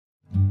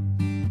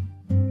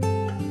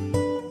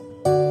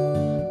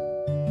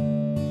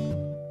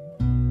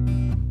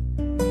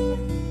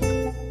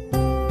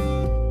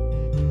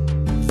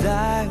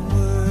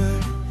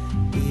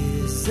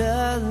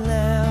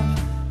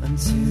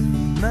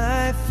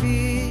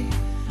feet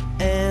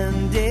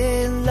and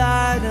a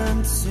light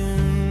unto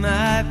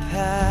my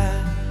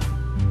path.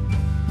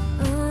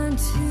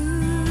 Unto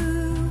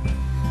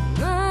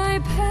my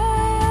path.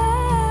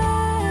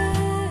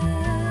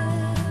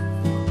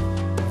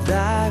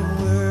 Thy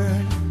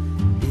word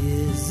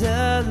is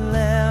a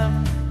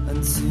lamp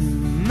unto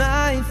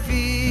my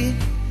feet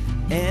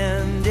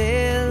and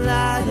a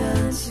light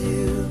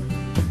unto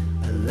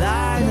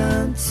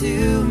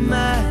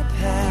my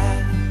path.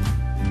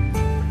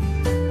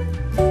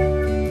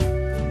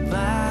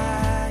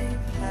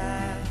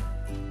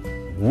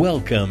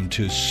 Welcome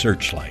to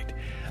Searchlight,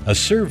 a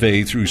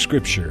survey through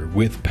Scripture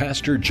with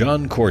Pastor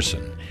John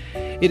Corson.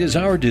 It is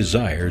our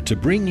desire to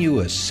bring you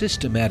a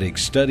systematic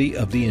study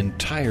of the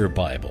entire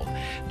Bible,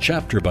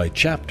 chapter by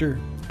chapter,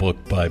 book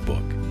by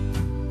book.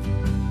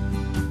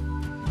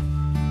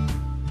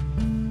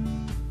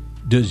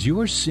 Does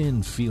your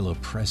sin feel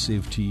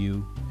oppressive to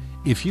you?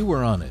 If you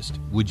were honest,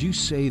 would you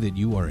say that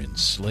you are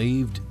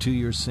enslaved to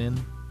your sin?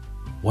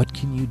 What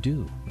can you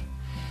do?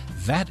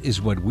 That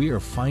is what we are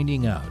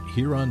finding out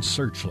here on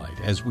Searchlight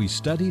as we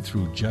study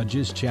through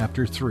Judges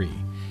chapter 3.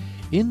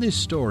 In this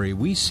story,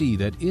 we see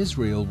that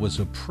Israel was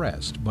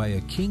oppressed by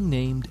a king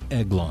named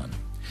Eglon.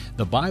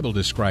 The Bible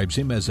describes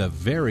him as a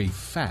very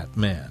fat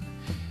man.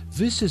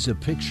 This is a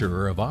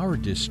picture of our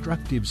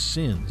destructive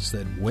sins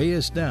that weigh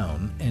us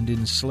down and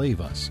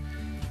enslave us.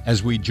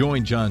 As we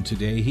join John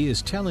today, he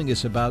is telling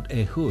us about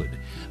Ehud,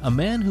 a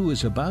man who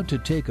is about to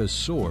take a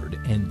sword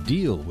and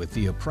deal with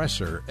the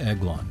oppressor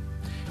Eglon.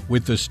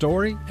 With the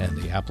story and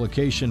the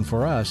application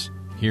for us,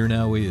 here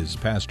now is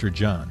Pastor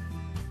John.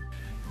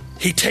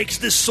 He takes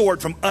this sword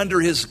from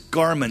under his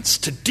garments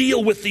to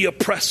deal with the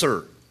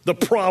oppressor, the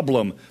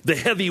problem, the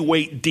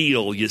heavyweight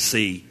deal, you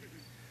see.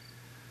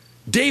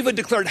 David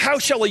declared, "How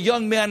shall a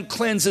young man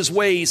cleanse his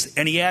ways?"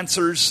 And he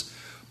answers,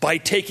 "By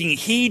taking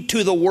heed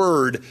to the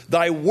word.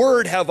 Thy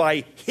word have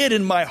I hid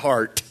in my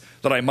heart,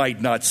 that I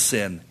might not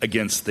sin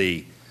against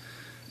thee."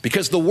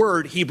 Because the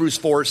word, Hebrews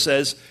 4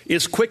 says,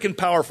 is quick and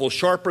powerful,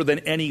 sharper than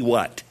any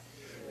what?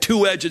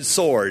 Two-edged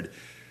sword.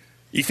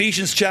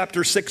 Ephesians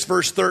chapter 6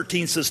 verse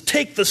 13 says,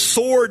 "Take the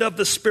sword of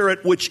the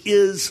Spirit, which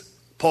is,"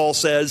 Paul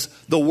says,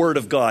 "the word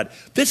of God."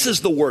 This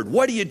is the word.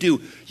 What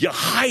do? You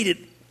hide it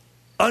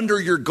under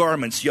your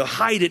garments. You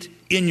hide it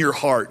in your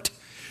heart.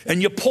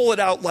 And you pull it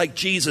out like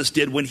Jesus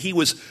did when he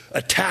was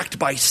attacked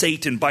by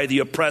Satan, by the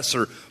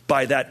oppressor,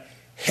 by that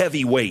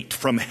heavy weight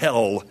from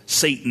hell,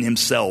 Satan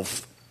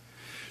himself.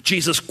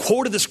 Jesus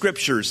quoted the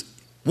scriptures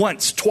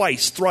once,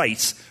 twice,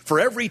 thrice. For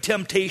every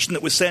temptation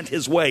that was sent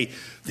his way,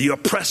 the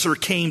oppressor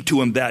came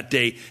to him that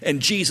day. And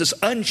Jesus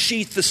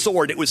unsheathed the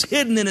sword. It was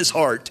hidden in his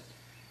heart.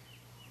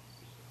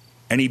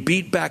 And he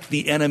beat back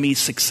the enemy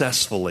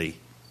successfully.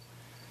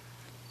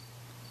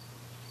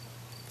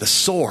 The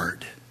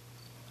sword,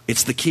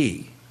 it's the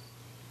key.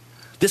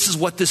 This is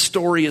what this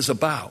story is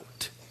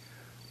about.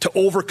 To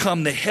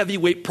overcome the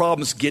heavyweight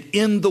problems, get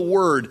in the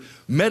word,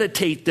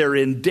 meditate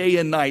therein day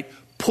and night.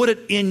 Put it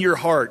in your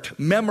heart.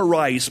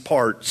 Memorize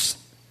parts.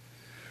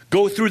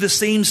 Go through the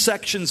same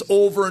sections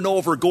over and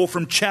over. Go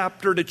from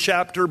chapter to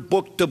chapter,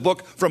 book to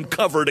book, from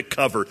cover to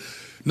cover.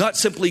 Not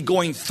simply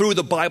going through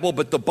the Bible,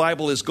 but the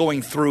Bible is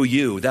going through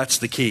you. That's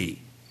the key.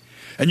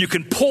 And you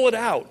can pull it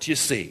out, you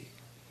see.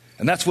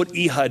 And that's what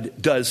Ehud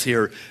does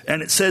here.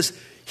 And it says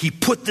he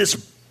put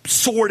this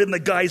sword in the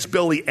guy's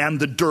belly and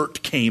the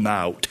dirt came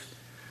out.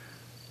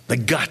 The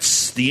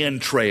guts, the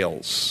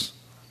entrails.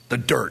 The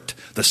dirt.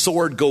 The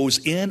sword goes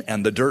in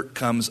and the dirt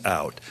comes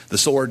out. The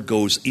sword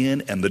goes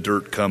in and the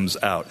dirt comes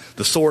out.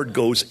 The sword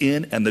goes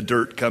in and the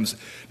dirt comes.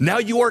 Now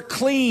you are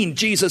clean,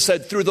 Jesus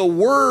said, through the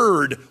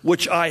word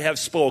which I have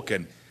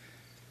spoken.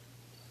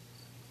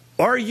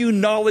 Are you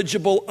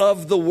knowledgeable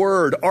of the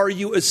word? Are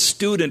you a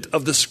student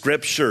of the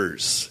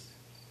scriptures?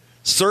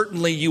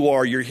 Certainly you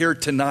are. You're here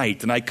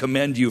tonight and I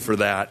commend you for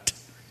that.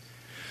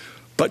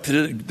 But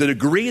to the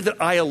degree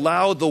that I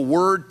allow the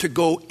word to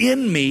go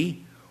in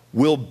me,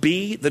 will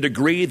be the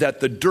degree that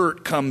the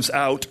dirt comes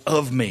out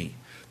of me.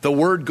 The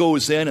word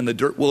goes in and the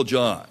dirt will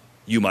John,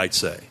 you might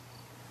say.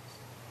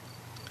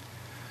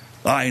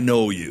 I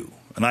know you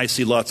and I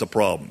see lots of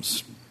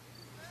problems.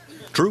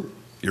 True,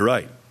 you're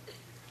right.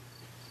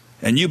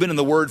 And you've been in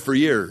the word for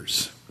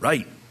years,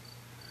 right?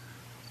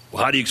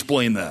 Well, how do you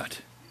explain that?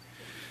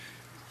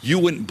 You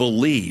wouldn't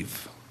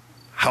believe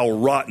how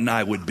rotten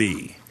I would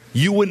be.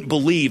 You wouldn't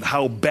believe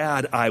how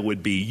bad I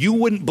would be. You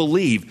wouldn't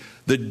believe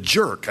the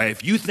jerk.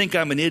 If you think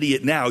I'm an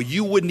idiot now,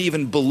 you wouldn't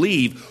even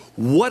believe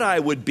what I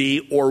would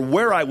be or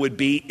where I would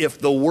be if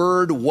the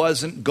word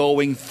wasn't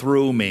going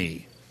through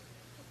me.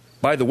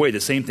 By the way, the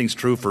same thing's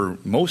true for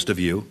most of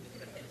you.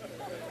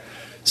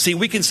 See,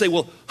 we can say,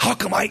 well, how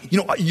come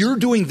you're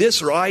doing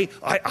this, or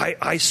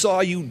I saw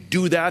you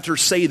do that or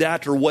say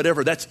that or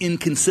whatever. That's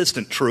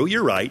inconsistent. True,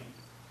 you're right.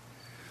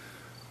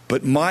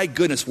 But my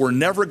goodness, we're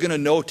never going to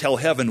know till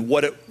heaven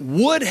what it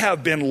would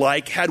have been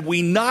like had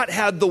we not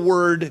had the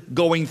word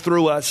going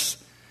through us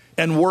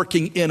and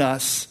working in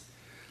us.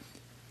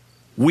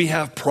 We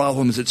have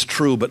problems, it's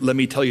true, but let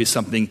me tell you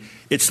something.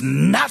 It's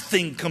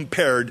nothing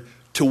compared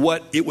to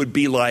what it would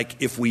be like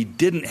if we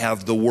didn't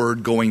have the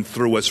word going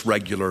through us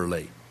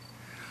regularly.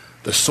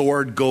 The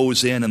sword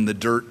goes in and the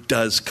dirt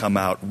does come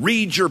out.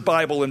 Read your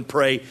Bible and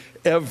pray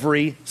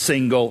every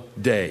single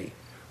day.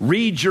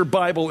 Read your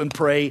Bible and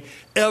pray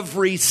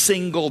every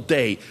single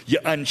day. You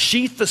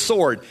unsheath the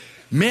sword.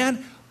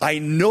 Man, I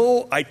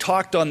know I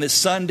talked on this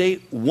Sunday.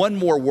 One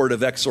more word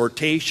of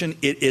exhortation.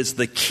 It is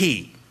the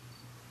key.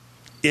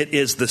 It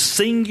is the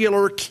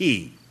singular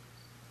key.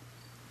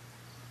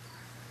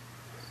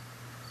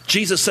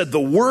 Jesus said, the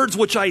words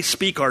which I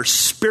speak are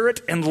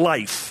spirit and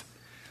life.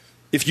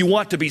 If you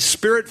want to be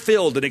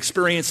spirit-filled and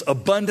experience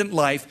abundant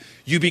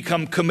life, you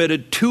become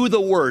committed to the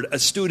Word, a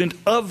student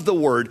of the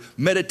Word,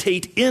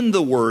 meditate in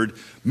the Word,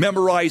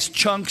 memorize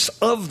chunks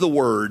of the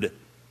Word.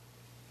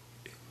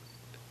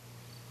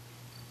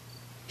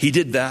 He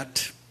did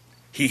that.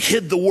 He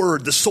hid the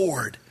Word, the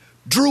sword,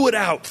 drew it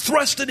out,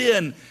 thrust it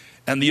in,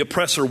 and the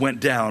oppressor went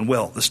down.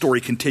 Well, the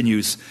story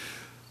continues.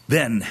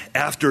 Then,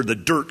 after the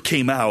dirt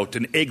came out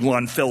and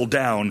Eglon fell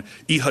down,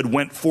 Ehud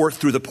went forth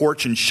through the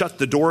porch and shut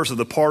the doors of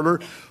the parlor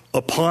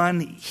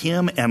upon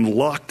him and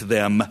locked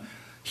them.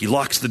 He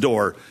locks the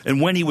door. And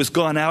when he was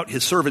gone out,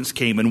 his servants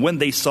came. And when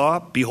they saw,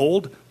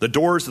 behold, the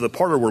doors of the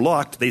parlor were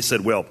locked, they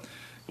said, well,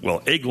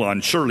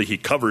 Eglon, surely he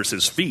covers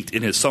his feet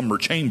in his summer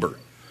chamber.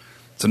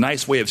 It's a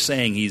nice way of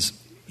saying he's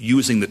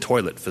using the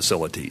toilet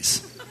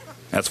facilities.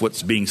 That's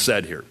what's being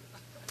said here.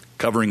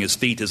 Covering his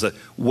feet is a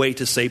way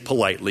to say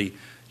politely,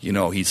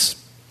 he's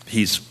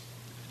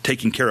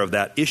taking care of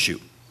that issue.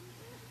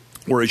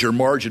 Whereas your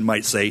margin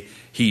might say,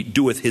 he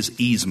doeth his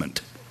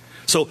easement.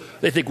 So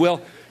they think,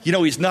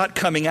 he's not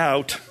coming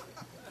out.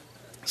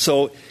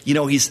 So,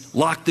 he's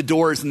locked the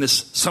doors in this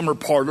summer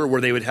parlor where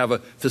they would have a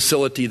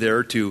facility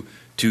there to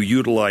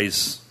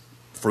utilize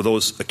for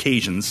those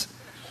occasions.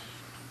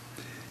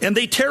 And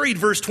they tarried,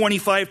 verse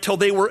 25, till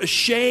they were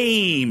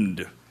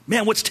ashamed.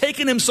 Man, what's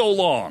taken him so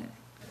long?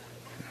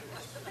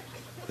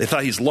 They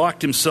thought he's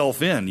locked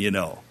himself in,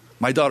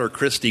 My daughter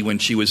Christy, when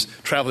she was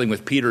traveling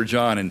with Peter,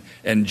 John,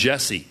 and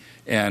Jesse,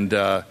 and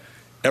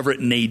Everett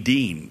and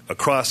Nadine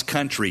across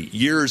country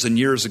years and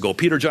years ago.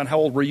 Peter, John, how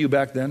old were you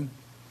back then?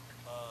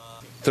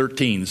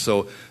 13.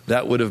 So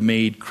that would have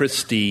made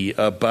Christy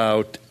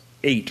about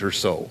 8 or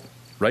so,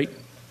 right?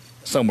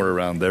 Somewhere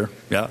around there,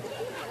 yeah.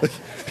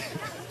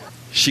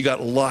 She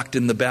got locked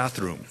in the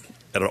bathroom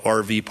at an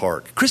RV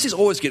park. Christy's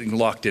always getting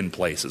locked in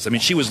places. I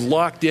mean, she was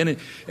locked in,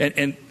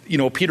 and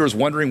Peter was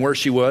wondering where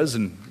she was,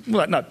 and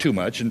not too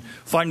much. And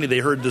finally they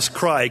heard this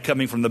cry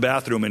coming from the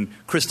bathroom, and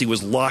Christy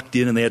was locked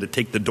in, and they had to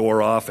take the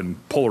door off and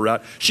pull her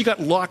out. She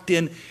got locked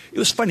in. It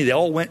was funny. They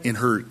all went in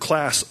her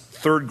class,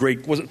 third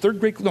grade. Was it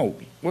third grade? No.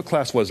 What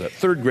class was that?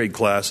 Third grade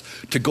class,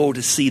 to go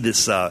to see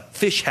this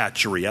fish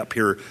hatchery up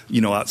here,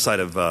 outside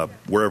of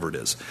wherever it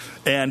is.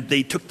 And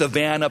they took the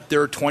van up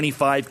there,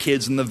 25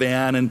 kids in the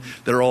van, and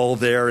they're all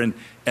there. And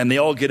they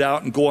all get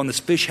out and go on this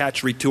fish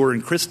hatchery tour,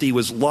 and Christy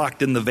was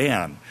locked in the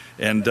van.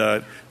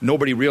 And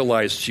nobody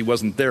realized she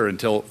wasn't there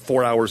until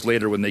 4 hours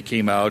later when they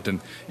came out.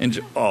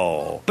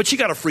 But she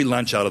got a free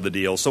lunch out of the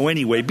deal. So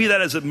anyway, be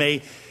that as it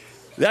may,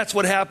 that's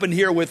what happened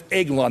here with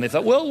Eglon. They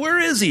thought, where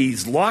is he?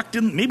 He's locked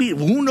in. Maybe,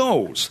 who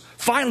knows?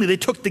 Finally, they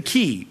took the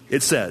key,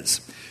 it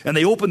says, and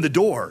they opened the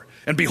door.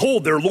 And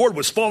behold, their Lord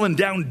was fallen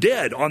down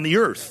dead on the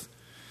earth.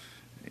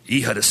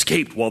 Ehud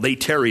escaped while they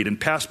tarried and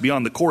passed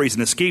beyond the quarries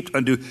and escaped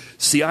unto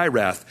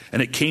Seirath.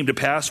 And it came to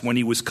pass when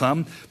he was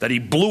come that he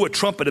blew a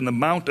trumpet in the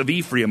mount of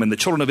Ephraim, and the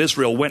children of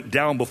Israel went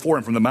down before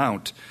him from the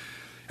mount.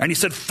 And he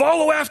said,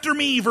 follow after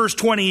me, verse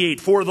 28,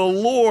 for the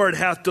Lord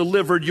hath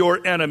delivered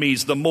your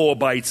enemies, the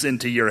Moabites,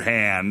 into your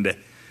hand.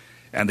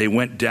 And they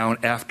went down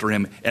after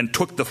him and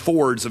took the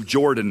fords of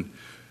Jordan,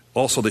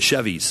 also the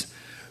Chevis,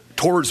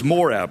 towards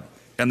Moab,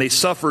 and they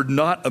suffered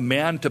not a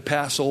man to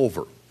pass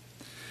over.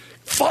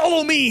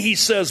 Follow me, he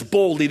says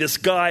boldly, this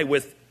guy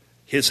with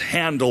his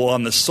handle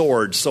on the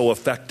sword so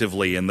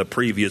effectively in the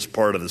previous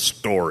part of the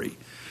story.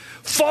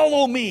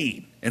 Follow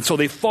me. And so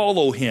they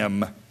follow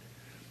him.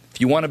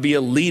 If you want to be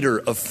a leader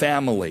of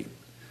family,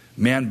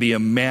 man, be a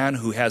man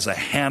who has a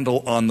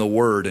handle on the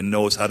word and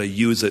knows how to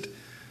use it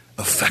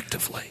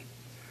effectively.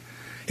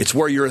 It's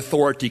where your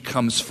authority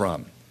comes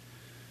from.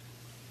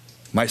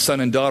 My son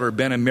and daughter,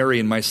 Ben and Mary,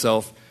 and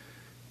myself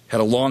had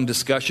a long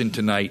discussion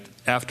tonight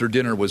after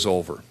dinner was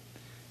over.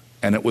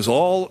 And it was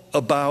all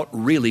about,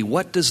 really,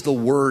 what does the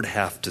Word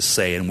have to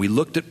say? And we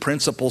looked at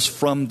principles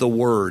from the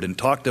Word and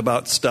talked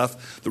about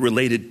stuff that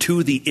related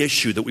to the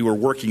issue that we were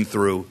working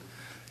through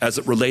as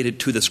it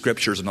related to the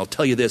Scriptures. And I'll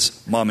tell you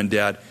this, Mom and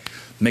Dad,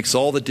 it makes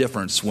all the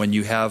difference when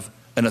you have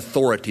an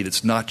authority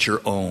that's not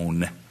your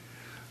own.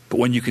 But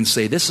when you can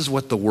say, this is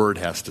what the Word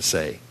has to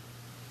say.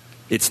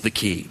 It's the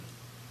key.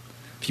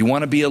 If you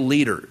want to be a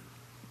leader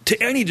to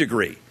any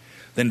degree,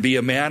 then be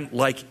a man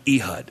like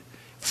Ehud.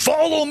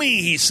 Follow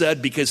me, he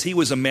said, because he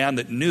was a man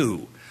that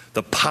knew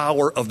the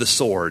power of the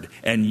sword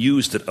and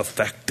used it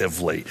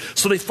effectively.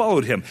 So they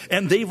followed him.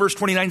 And they, verse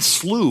 29,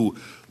 slew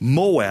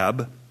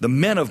Moab, the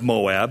men of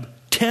Moab,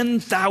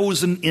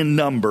 10,000 in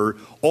number,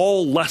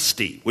 all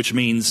lusty, which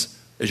means,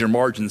 as your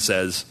margin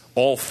says,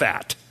 all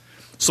fat.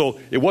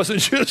 So it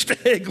wasn't just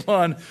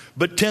Eglon,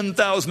 but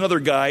 10,000 other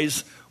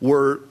guys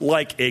were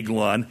like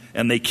Eglon,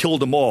 and they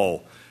killed them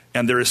all.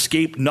 And there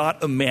escaped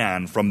not a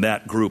man from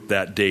that group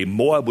that day.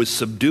 Moab was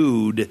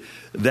subdued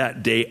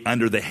that day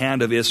under the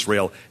hand of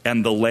Israel,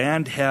 and the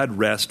land had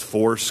rest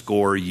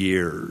 80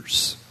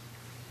 years.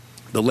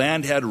 The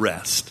land had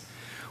rest,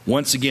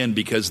 once again,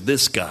 because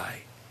this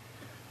guy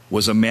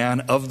was a man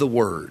of the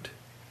word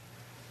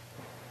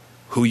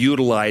who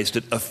utilized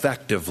it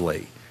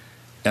effectively,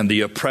 and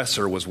the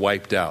oppressor was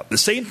wiped out. The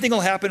same thing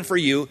will happen for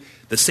you.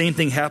 The same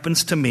thing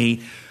happens to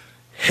me.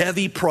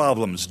 Heavy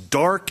problems,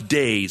 dark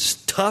days,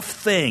 tough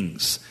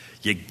things.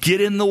 You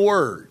get in the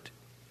Word.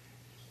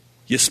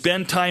 You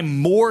spend time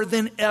more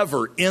than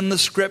ever in the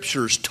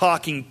Scriptures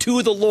talking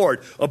to the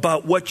Lord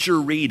about what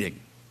you're reading.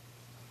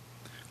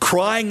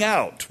 Crying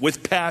out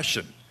with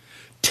passion.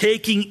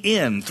 Taking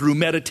in through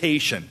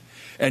meditation.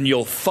 And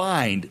you'll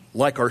find,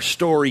 like our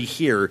story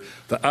here,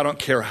 that I don't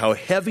care how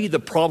heavy the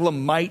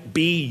problem might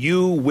be,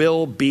 you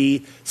will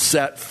be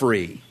set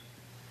free.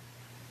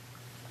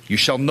 You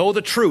shall know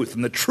the truth,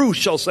 and the truth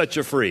shall set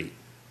you free.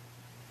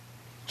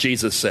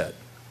 Jesus said.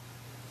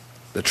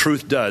 The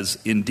truth does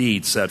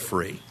indeed set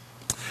free.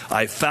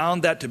 I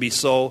found that to be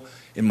so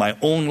in my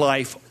own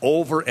life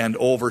over and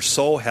over.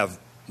 So have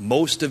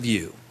most of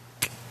you.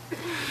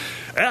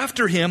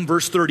 After him,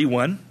 verse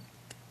 31,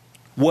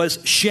 was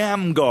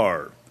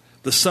Shamgar,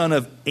 the son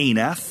of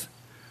Anath,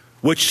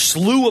 which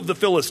slew of the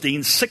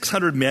Philistines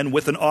 600 men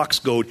with an ox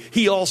goad.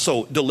 He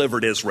also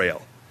delivered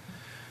Israel.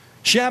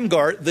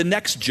 Shamgar, the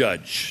next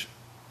judge,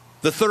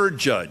 the third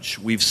judge.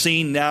 We've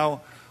seen now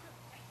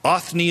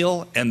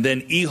Othniel and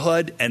then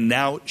Ehud and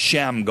now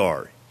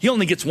Shamgar. He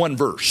only gets one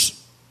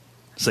verse.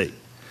 See,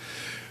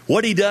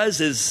 what he does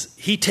is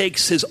he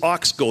takes his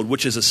ox goad,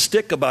 which is a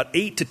stick about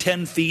 8 to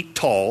 10 feet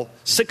tall,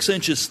 6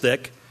 inches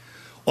thick.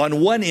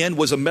 On one end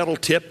was a metal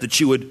tip that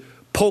you would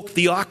poke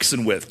the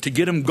oxen with to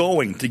get them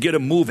going, to get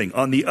them moving.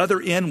 On the other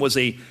end was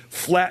a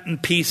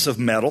flattened piece of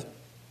metal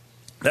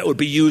that would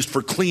be used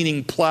for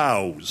cleaning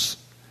plows.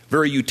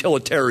 Very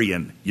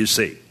utilitarian, you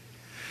see.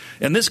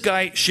 And this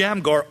guy,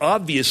 Shamgar,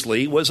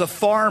 obviously was a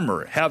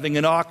farmer having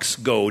an ox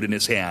goad in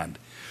his hand.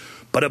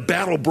 But a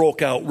battle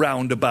broke out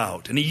round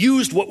about, and he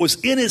used what was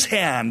in his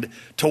hand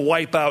to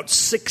wipe out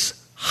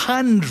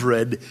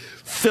 600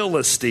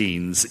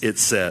 Philistines, it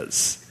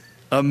says.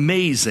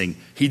 Amazing.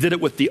 He did it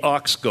with the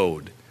ox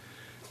goad.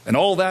 And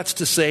all that's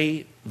to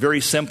say, very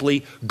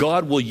simply,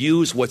 God will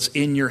use what's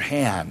in your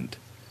hand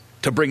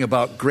to bring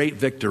about great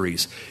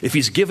victories. If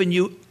he's given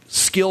you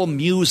skill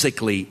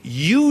musically,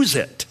 use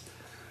it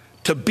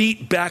to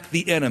beat back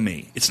the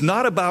enemy. It's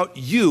not about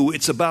you,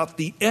 it's about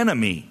the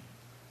enemy.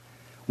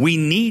 We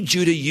need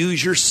you to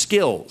use your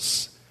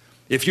skills.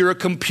 If you're a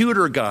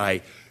computer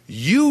guy,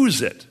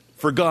 use it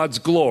for God's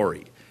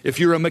glory. If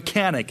you're a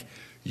mechanic,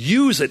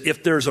 use it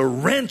if there's a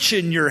wrench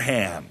in your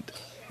hand,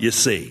 you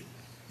see.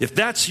 If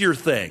that's your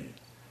thing,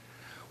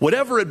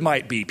 whatever it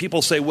might be,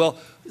 people say, well,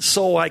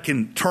 so I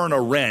can turn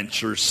a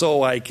wrench, or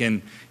so I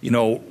can,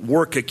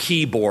 work a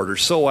keyboard, or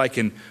so I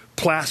can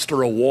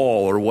plaster a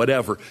wall, or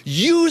whatever.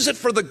 Use it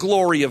for the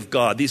glory of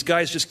God. These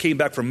guys just came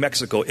back from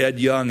Mexico, Ed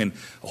Young and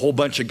a whole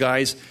bunch of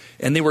guys,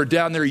 and they were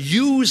down there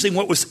using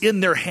what was in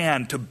their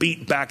hand to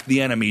beat back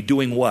the enemy.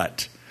 Doing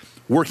what?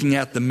 Working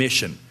at the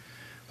mission,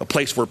 a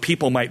place where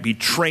people might be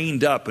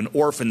trained up and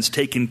orphans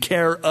taken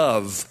care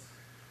of.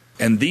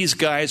 And these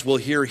guys will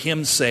hear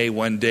him say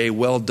one day,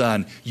 well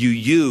done, you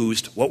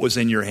used what was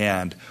in your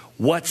hand.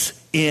 What's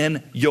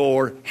in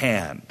your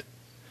hand?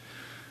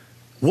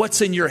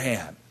 What's in your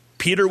hand?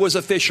 Peter was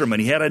a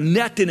fisherman. He had a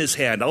net in his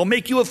hand. I'll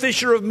make you a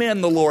fisher of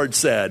men, the Lord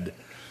said.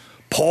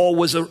 Paul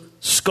was a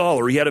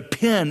scholar. He had a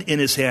pen in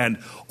his hand.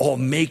 I'll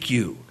make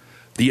you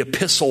the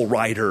epistle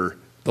writer,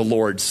 the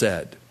Lord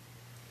said.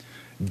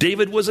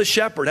 David was a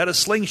shepherd, had a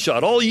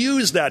slingshot. I'll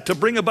use that to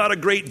bring about a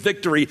great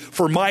victory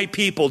for my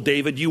people,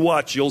 David. You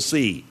watch, you'll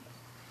see.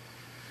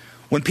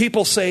 When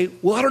people say,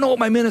 well, I don't know what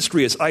my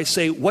ministry is, I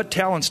say, what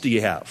talents do you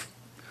have?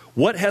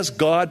 What has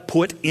God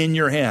put in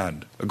your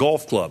hand? A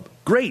golf club.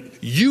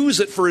 Great.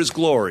 Use it for his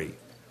glory.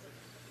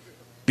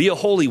 Be a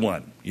holy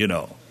one,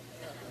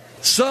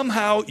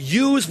 Somehow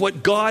use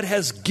what God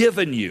has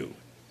given you.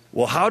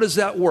 Well, how does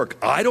that work?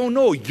 I don't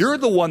know. You're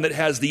the one that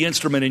has the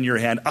instrument in your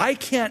hand. I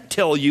can't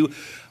tell you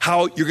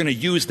how you're going to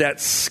use that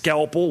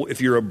scalpel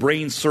if you're a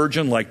brain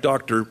surgeon like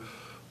Dr.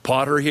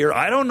 Potter here.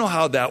 I don't know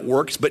how that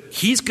works, but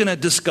he's going to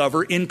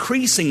discover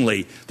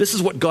increasingly, this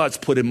is what God's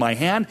put in my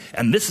hand,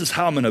 and this is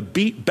how I'm going to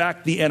beat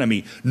back the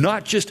enemy.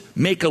 Not just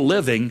make a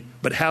living,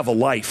 but have a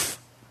life.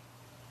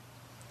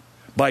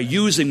 By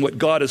using what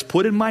God has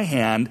put in my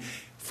hand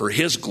for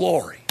his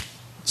glory.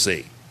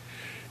 See,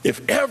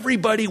 if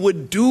everybody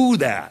would do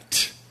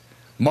that,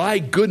 my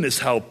goodness,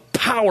 how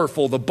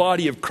powerful the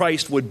body of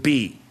Christ would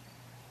be.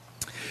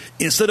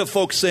 Instead of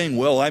folks saying,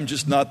 well, I'm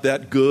just not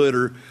that good,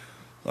 or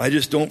I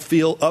just don't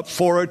feel up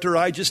for it, or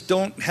I just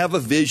don't have a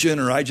vision,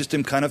 or I just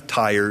am kind of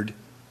tired.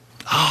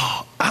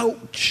 Oh,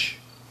 ouch.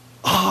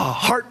 Oh,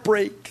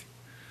 heartbreak.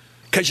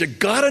 Because you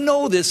got to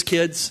know this,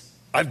 kids.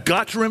 I've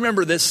got to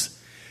remember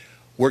this.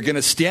 we're going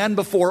to stand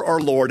before our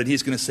Lord, and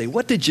he's going to say,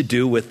 what did you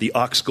do with the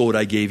ox goad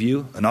I gave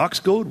you? An ox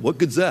goad? What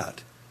good's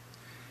that?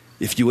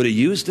 If you would have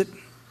used it,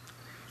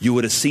 you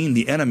would have seen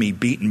the enemy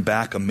beaten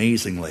back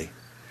amazingly.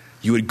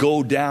 You would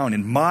go down,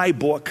 in my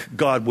book,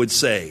 God would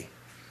say,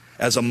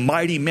 as a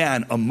mighty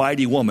man, a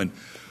mighty woman.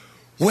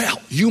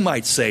 Well, you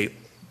might say,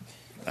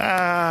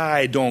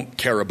 I don't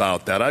care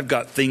about that. I've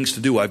got things to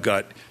do. I've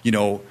got,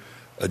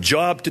 a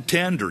job to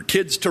tend or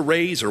kids to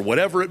raise or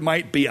whatever it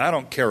might be. I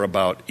don't care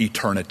about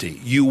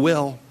eternity. You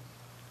will.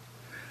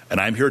 And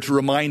I'm here to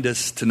remind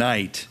us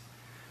tonight,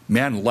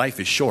 man, life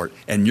is short,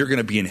 and you're going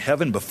to be in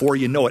heaven before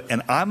you know it.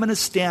 And I'm going to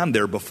stand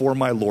there before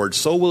my Lord.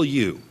 So will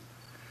you.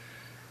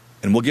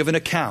 And we'll give an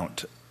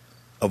account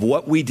of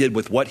what we did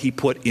with what he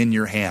put in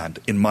your hand,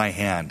 in my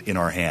hand, in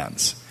our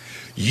hands.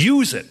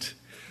 Use it.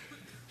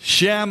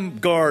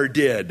 Shamgar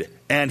did.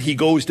 And he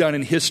goes down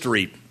in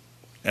history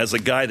as a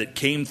guy that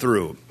came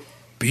through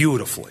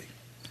beautifully.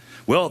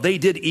 Well, they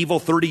did evil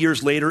 30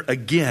 years later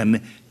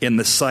again in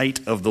the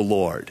sight of the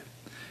Lord.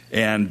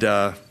 And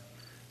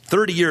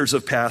 30 years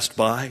have passed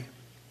by.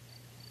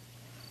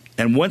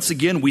 And once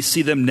again, we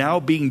see them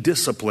now being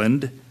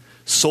disciplined,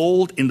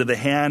 sold into the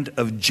hand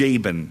of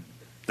Jabin,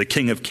 the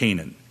king of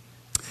Canaan.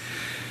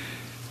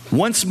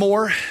 Once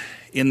more,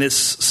 in this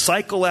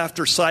cycle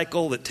after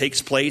cycle that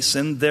takes place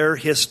in their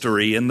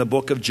history in the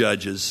book of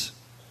Judges,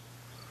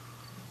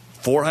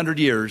 400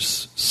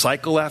 years,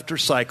 cycle after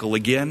cycle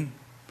again,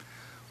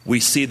 we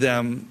see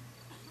them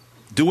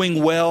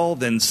doing well,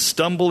 then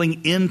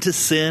stumbling into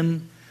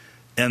sin,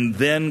 and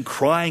then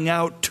crying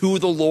out to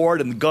the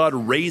Lord, and God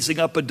raising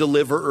up a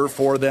deliverer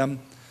for them,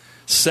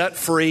 set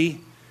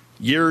free.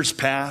 Years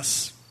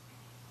pass.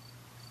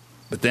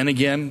 But then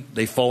again,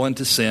 they fall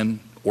into sin,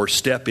 or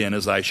step in,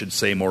 as I should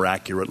say more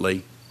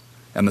accurately,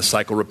 and the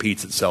cycle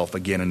repeats itself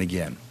again and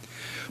again.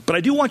 But I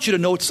do want you to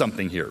note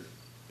something here,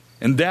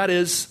 and that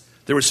is,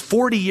 there was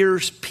 40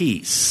 years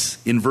peace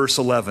in verse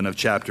 11 of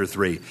chapter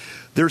 3.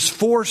 There's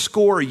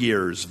 80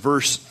 years,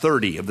 verse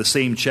 30 of the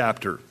same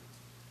chapter.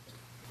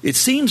 It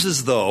seems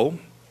as though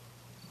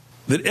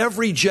that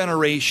every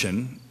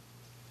generation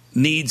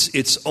needs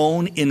its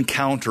own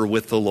encounter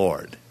with the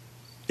Lord,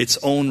 its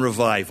own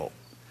revival.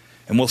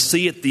 And we'll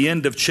see at the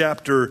end of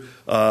chapter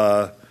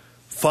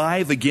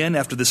 5, again,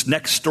 after this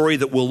next story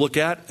that we'll look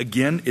at,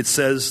 again, it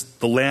says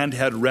the land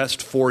had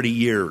rest 40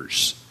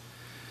 years.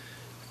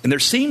 And there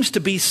seems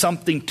to be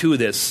something to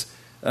this,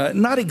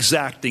 not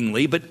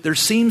exactingly, but there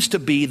seems to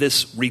be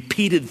this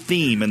repeated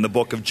theme in the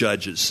book of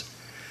Judges,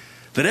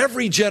 that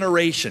every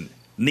generation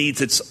needs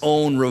its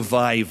own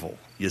revival,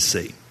 you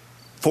see.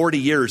 40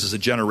 years is a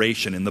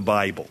generation in the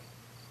Bible.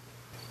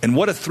 And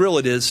what a thrill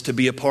it is to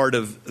be a part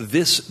of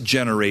this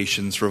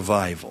generation's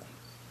revival.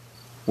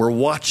 We're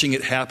watching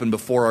it happen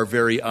before our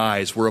very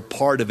eyes. We're a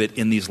part of it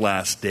in these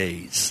last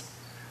days.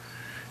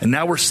 And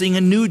now we're seeing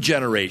a new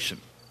generation.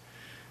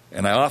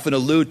 And I often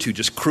allude to,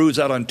 just cruise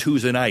out on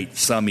Tuesday night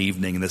some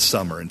evening in the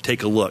summer and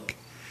take a look.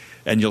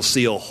 And you'll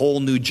see a whole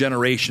new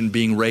generation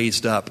being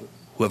raised up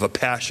who have a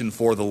passion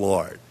for the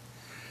Lord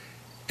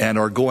and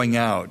are going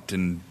out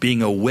and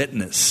being a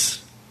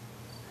witness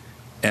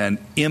and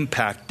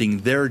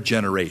impacting their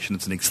generation.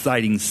 It's an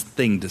exciting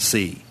thing to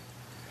see.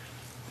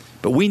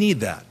 But we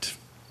need that.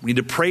 We need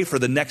to pray for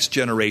the next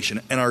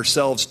generation and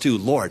ourselves too.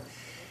 Lord,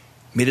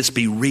 may this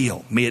be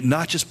real. May it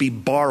not just be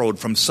borrowed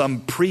from some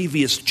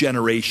previous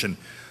generation,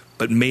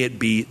 but may it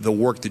be the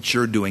work that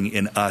you're doing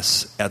in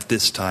us at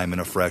this time in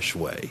a fresh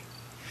way.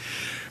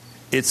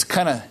 It's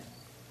kind of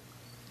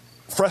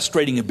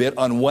frustrating a bit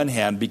on one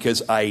hand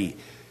because I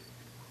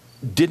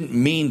didn't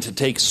mean to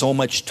take so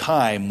much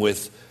time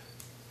with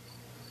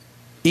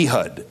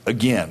Ehud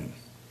again.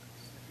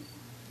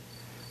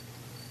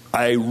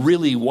 I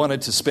really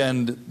wanted to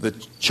spend the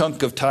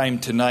chunk of time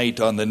tonight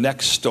on the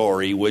next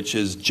story, which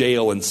is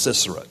Jael and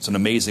Sisera. It's an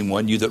amazing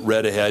one. You that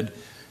read ahead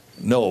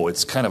know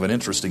it's kind of an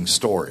interesting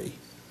story.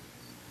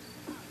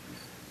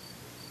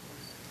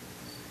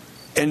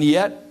 And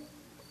yet,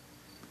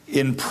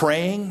 in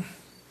praying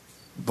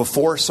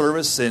before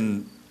service,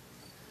 in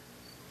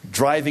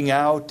driving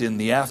out in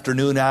the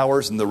afternoon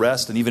hours and the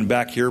rest, and even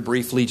back here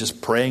briefly,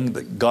 just praying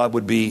that God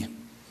would be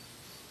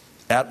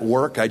at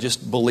work, I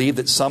just believe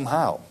that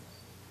somehow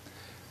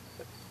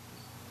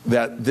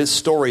that this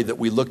story that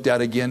we looked at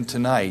again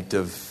tonight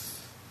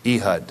of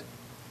Ehud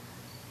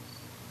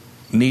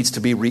needs to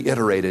be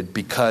reiterated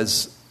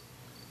because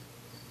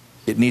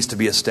it needs to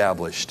be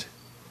established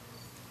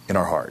in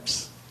our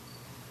hearts.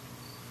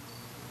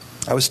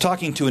 I was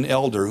talking to an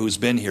elder who's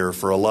been here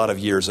for a lot of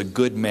years, a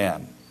good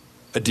man,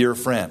 a dear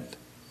friend.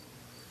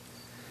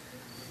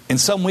 And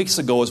some weeks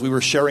ago, as we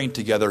were sharing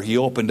together, he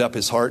opened up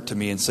his heart to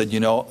me and said,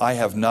 I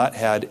have not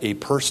had a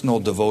personal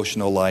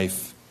devotional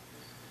life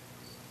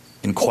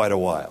in quite a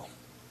while.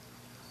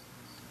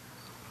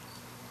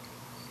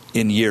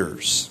 In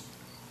years.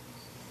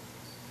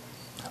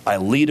 I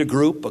lead a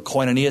group, a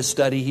koinonia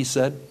study, he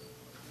said.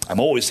 I'm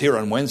always here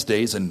on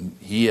Wednesdays, and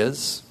he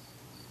is.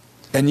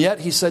 And yet,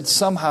 he said,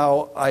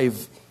 somehow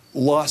I've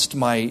lost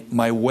my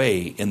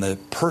way in the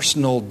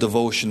personal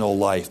devotional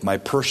life, my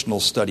personal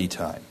study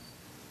time.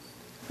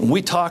 And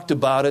we talked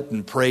about it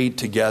and prayed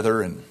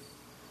together, and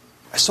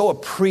I so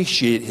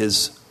appreciate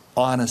his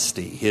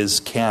honesty, his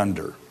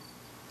candor.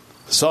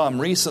 I saw him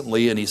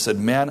recently, and he said,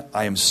 man,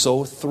 I am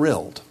so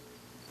thrilled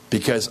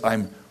because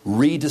I'm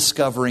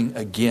rediscovering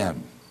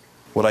again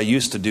what I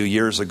used to do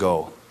years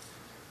ago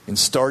in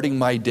starting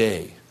my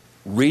day,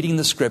 reading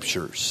the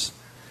Scriptures,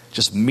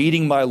 just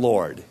meeting my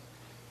Lord.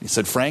 He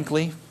said,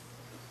 frankly,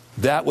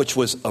 that which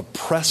was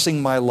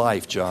oppressing my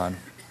life, John,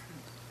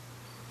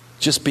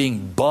 just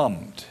being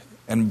bummed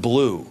and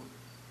blue,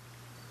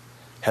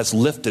 has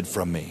lifted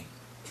from me.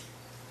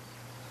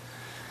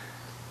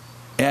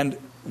 And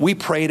we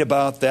prayed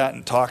about that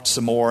and talked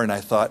some more, and I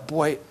thought,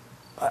 boy,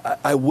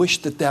 I wish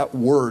that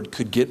word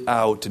could get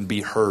out and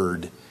be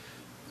heard.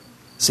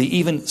 See,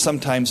 even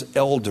sometimes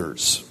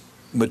elders,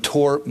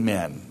 mature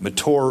men,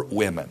 mature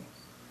women,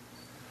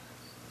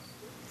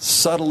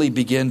 subtly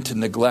begin to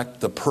neglect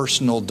the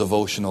personal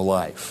devotional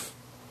life.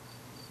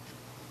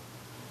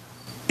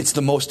 It's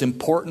the most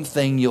important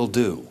thing you'll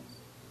do,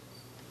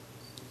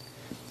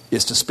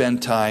 is to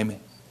spend time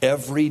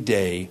every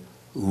day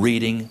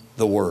reading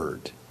the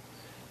Word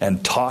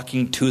and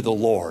talking to the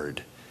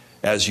Lord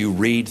as you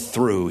read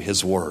through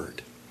His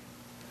Word.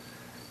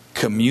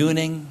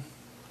 Communing,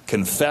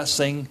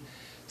 confessing,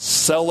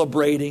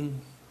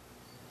 celebrating,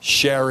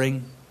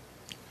 sharing.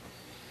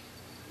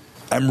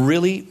 I'm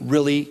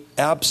really,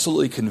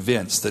 absolutely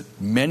convinced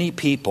that many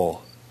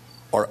people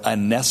are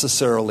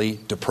unnecessarily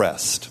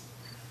depressed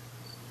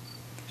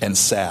and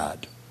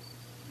sad.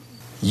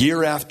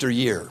 Year after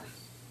year,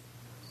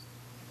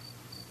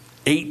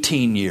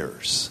 18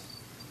 years,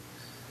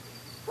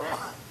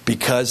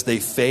 because they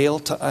fail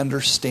to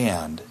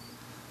understand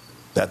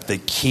that the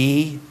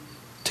key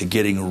to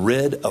getting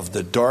rid of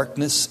the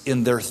darkness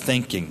in their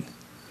thinking,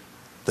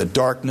 the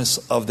darkness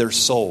of their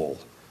soul,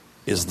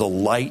 is the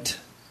light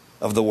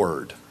of the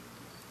Word.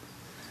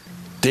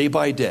 Day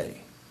by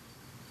day.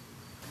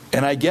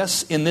 And I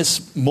guess in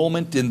this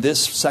moment, in this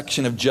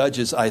section of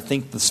Judges, I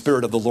think the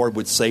Spirit of the Lord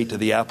would say to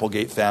the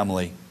Applegate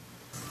family,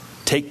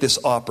 take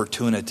this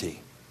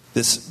opportunity,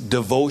 this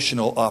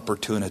devotional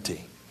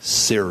opportunity,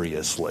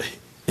 seriously.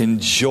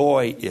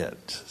 Enjoy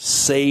it.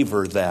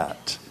 Savor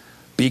that.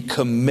 Be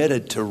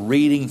committed to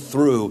reading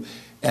through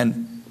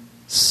and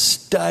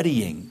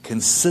studying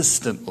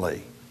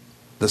consistently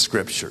the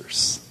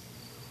Scriptures.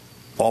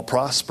 All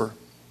prosper.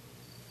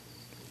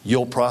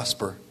 You'll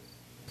prosper.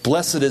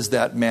 Blessed is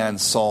that man,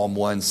 Psalm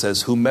 1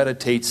 says, who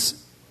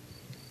meditates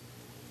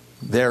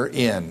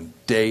therein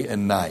day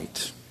and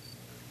night.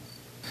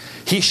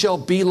 He shall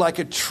be like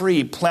a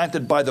tree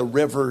planted by the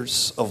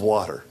rivers of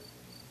water,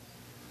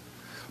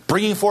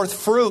 bringing forth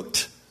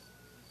fruit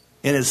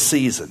in his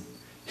season.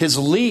 His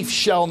leaf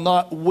shall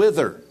not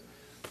wither,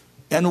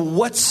 and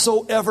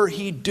whatsoever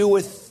he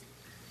doeth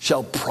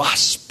shall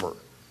prosper.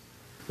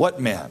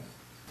 What man?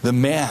 The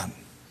man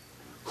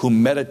who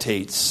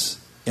meditates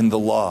in the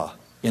law,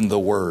 in the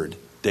Word,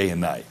 day and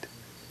night.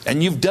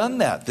 And you've done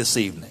that this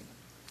evening.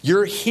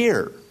 You're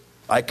here.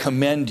 I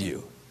commend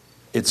you.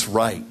 It's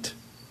right.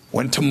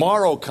 When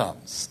tomorrow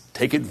comes,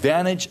 take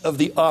advantage of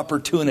the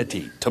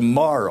opportunity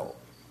tomorrow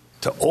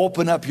to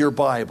open up your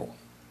Bible.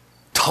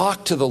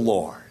 Talk to the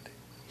Lord.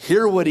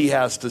 Hear what He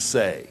has to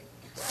say.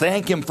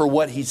 Thank Him for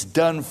what He's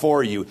done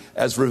for you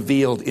as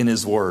revealed in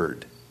His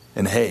Word.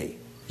 And hey,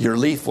 your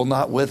leaf will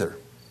not wither.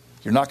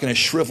 You're not going to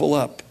shrivel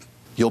up.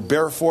 You'll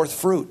bear forth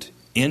fruit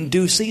in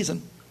due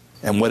season.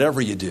 And whatever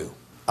you do,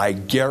 I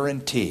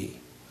guarantee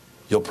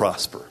you'll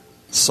prosper.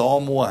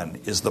 Psalm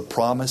 1 is the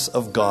promise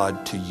of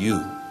God to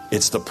you.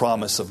 It's the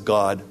promise of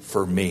God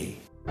for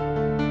me.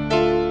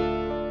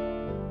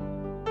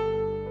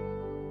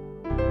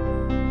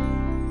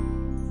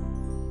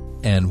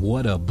 And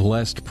what a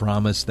blessed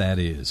promise that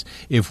is.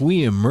 If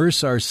we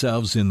immerse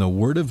ourselves in the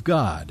Word of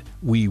God,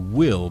 we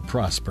will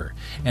prosper,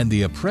 and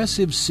the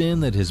oppressive sin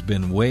that has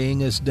been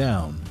weighing us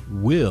down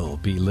will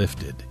be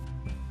lifted.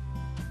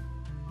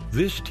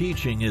 This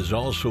teaching is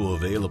also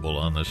available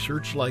on the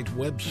Searchlight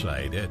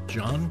website at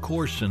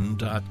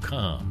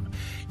johncorson.com.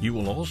 You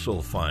will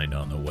also find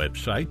on the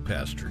website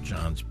Pastor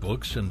John's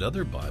books and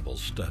other Bible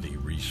study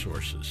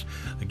resources.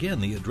 Again,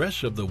 the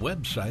address of the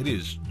website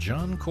is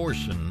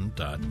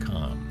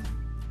johncorson.com.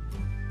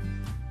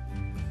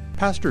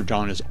 Pastor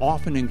John has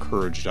often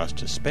encouraged us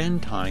to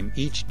spend time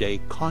each day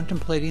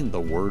contemplating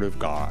the Word of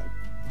God.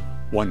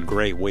 One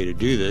great way to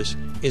do this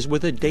is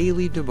with a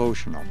daily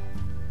devotional.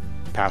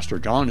 Pastor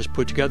John has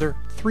put together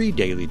 3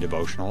 daily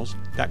devotionals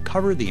that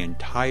cover the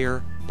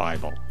entire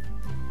Bible.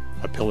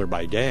 A Pillar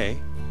by Day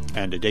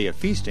and A Day of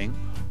Feasting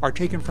are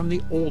taken from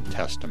the Old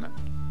Testament.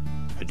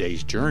 A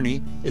Day's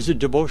Journey is a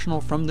devotional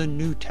from the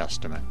New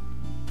Testament.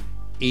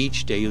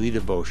 Each daily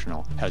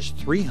devotional has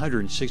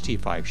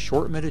 365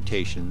 short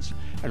meditations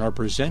and are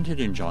presented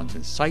in John's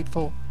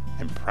insightful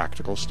and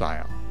practical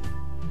style.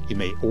 You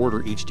may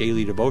order each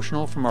daily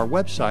devotional from our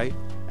website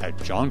at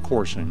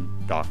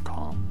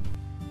johncorson.com.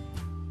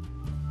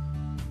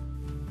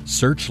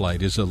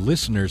 Searchlight is a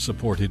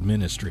listener-supported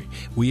ministry.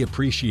 We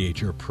appreciate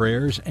your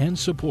prayers and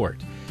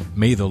support.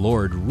 May the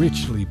Lord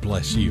richly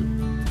bless you.